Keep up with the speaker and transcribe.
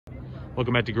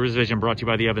Welcome back to Grizz Vision, brought to you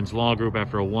by the Evans Law Group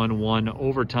after a 1-1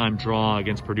 overtime draw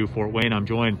against Purdue Fort Wayne. I'm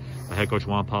joined by head coach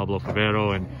JuanPa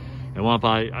Favero. And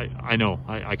JuanPa, I know,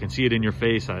 I can see it in your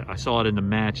face. I saw it in the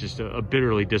match. Just a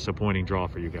bitterly disappointing draw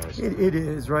for you guys. It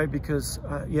is, right? Because,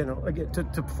 you know, again,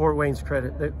 to Fort Wayne's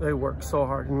credit, they worked so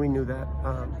hard, and we knew that.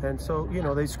 And so, you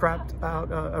know, they scrapped out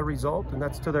a result, and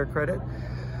that's to their credit.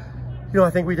 You know, I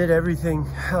think we did everything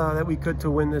that we could to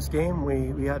win this game.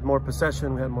 We had more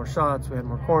possession, we had more shots, we had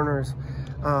more corners.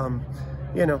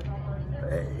 You know,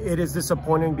 it is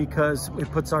disappointing because it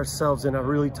puts ourselves in a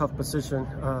really tough position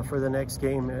for the next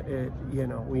game. You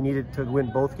know, we needed to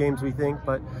win both games, we think,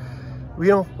 but you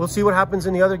know, we'll see what happens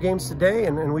in the other games today,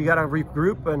 and we got to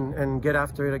regroup and get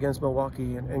after it against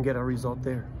Milwaukee and get a result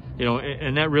there. You know,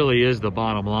 and that really is the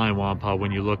bottom line, JuanPa.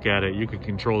 When you look at it, you can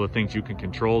control the things you can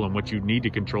control, and what you need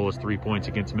to control is 3 points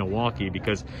against Milwaukee,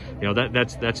 because, you know,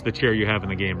 that's the chair you have in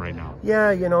the game right now.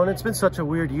 Yeah, you know, and it's been such a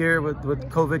weird year with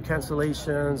COVID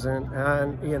cancellations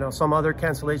and you know, some other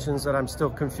cancellations that I'm still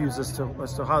confused as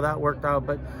to how that worked out.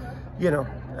 But you know,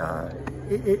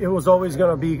 it was always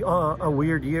going to be a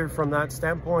weird year from that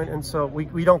standpoint, and so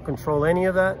we don't control any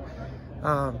of that.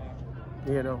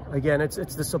 You know, again, it's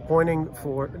disappointing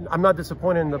I'm not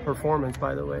disappointed in the performance,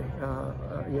 by the way.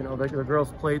 You know, the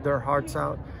girls played their hearts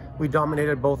out. We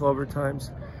dominated both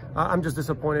overtimes. I'm just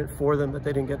disappointed for them that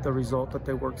they didn't get the result that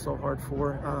they worked so hard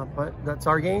for. But that's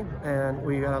our game, and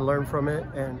we got to learn from it.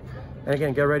 And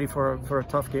again, get ready for a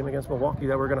tough game against Milwaukee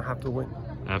that we're going to have to win.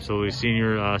 Absolutely.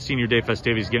 Senior day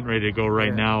festivities getting ready to go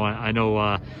right now. I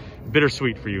know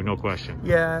bittersweet for you, no question.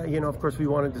 Yeah, you know, of course we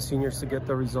wanted the seniors to get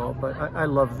the result, but I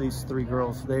love these three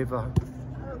girls. They've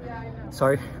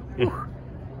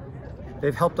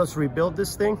they've helped us rebuild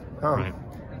this thing. Right.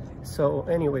 So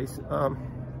anyways,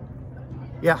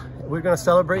 yeah, we're going to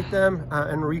celebrate them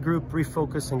and regroup,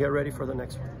 refocus, and get ready for the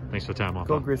next one. Thanks for the time, JuanPa.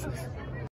 Go Grizzlies.